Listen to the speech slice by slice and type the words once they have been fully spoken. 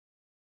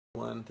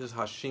This is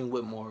Hashim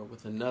Whitmore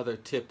with another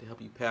tip to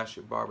help you pass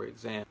your barber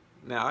exam.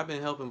 Now, I've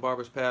been helping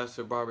barbers pass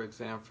their barber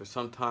exam for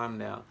some time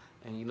now,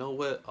 and you know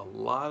what? A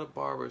lot of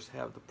barbers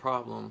have the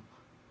problem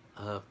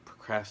of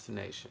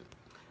procrastination.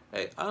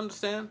 Hey, I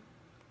understand.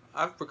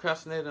 I've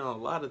procrastinated on a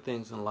lot of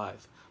things in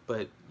life,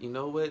 but you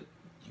know what?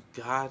 You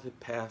got to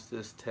pass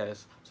this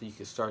test so you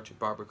can start your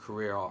barber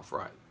career off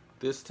right.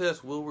 This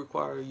test will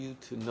require you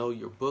to know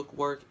your book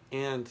work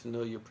and to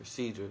know your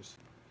procedures.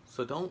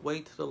 So don't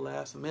wait till the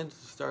last minute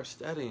to start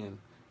studying,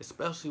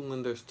 especially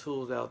when there's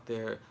tools out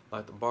there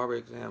like the Barber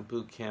Exam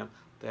Bootcamp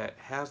that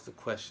has the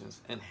questions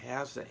and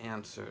has the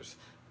answers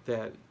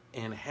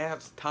and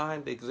has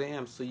timed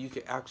exams so you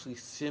can actually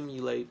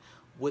simulate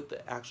what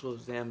the actual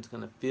exam is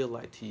going to feel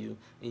like to you,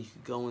 and you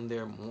can go in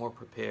there more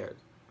prepared.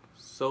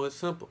 So it's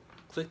simple.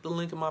 Click the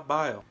link in my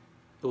bio.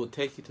 It will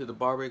take you to the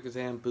Barber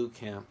Exam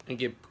Bootcamp and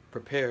get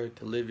prepared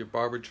to live your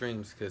barber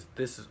dreams, because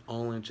this is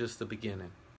only just the beginning.